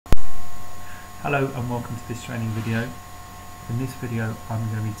Hello and welcome to this training video. In this video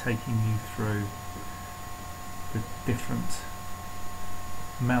I'm going to be taking you through the different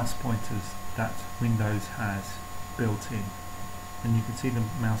mouse pointers that Windows has built in. And you can see the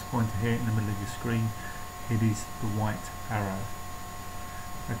mouse pointer here in the middle of your screen. It is the white arrow.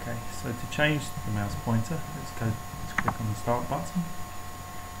 Okay, so to change the mouse pointer, let's click on the start button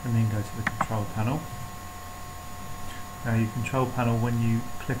and then go to the control panel. Now your control panel, when you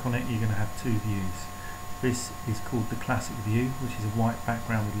click on it, you're going to have two views. This is called the classic view, which is a white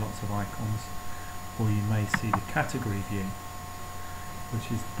background with lots of icons, or you may see the category view,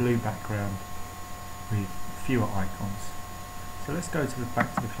 which is blue background with fewer icons. So let's go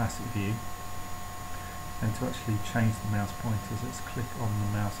back to the classic view, and to actually change the mouse pointers, let's click on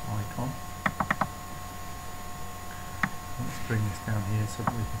the mouse icon. Let's bring this down here so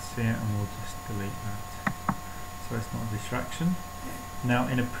that we can see it, and we'll just delete that. So it's not a distraction. Now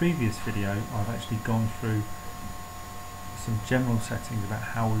in a previous video I've actually gone through some general settings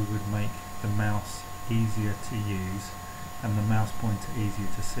about how we would make the mouse easier to use and the mouse pointer easier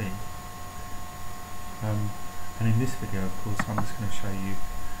to see. And in this video, of course, I'm just going to show you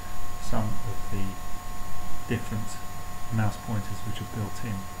some of the different mouse pointers which are built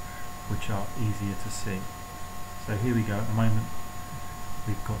in, which are easier to see. So here we go. At the moment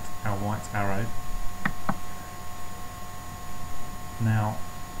we've got our white arrow. Now,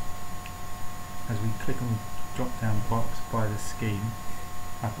 as we click on the drop down box by the scheme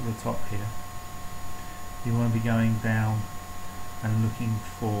up at the top here, you want to be going down and looking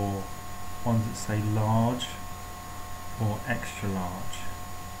for ones that say large or extra large.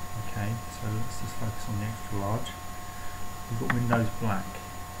 Okay, so let's just focus on the extra large. We've got Windows black,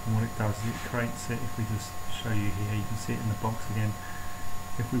 and what it does is it creates it. If we just show you here, you can see it in the box again.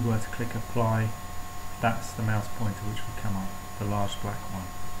 If we were to click apply, that's the mouse pointer which would come up, the large black one.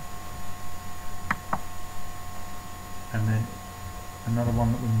 And then another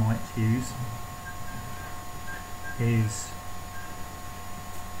one that we might use is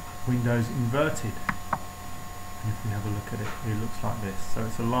Windows inverted. And if we have a look at it, it looks like this. So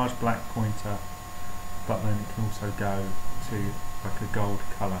it's a large black pointer, but then it can also go to like a gold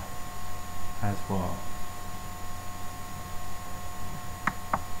colour as well.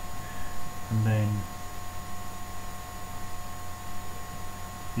 And then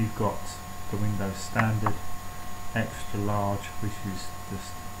you've got the Windows Standard, extra large, which is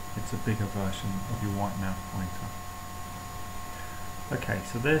just, it's a bigger version of your white mouse pointer. Okay,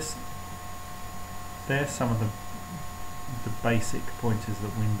 so there's some of the basic pointers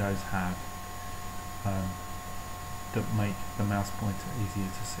that Windows have that make the mouse pointer easier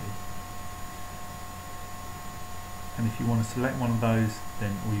to see. And if you want to select one of those,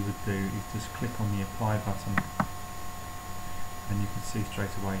 then all you would do is just click on the apply button, and you can see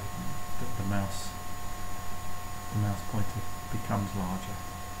straight away that the mouse pointer becomes larger.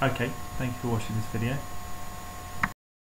 Okay, thank you for watching this video.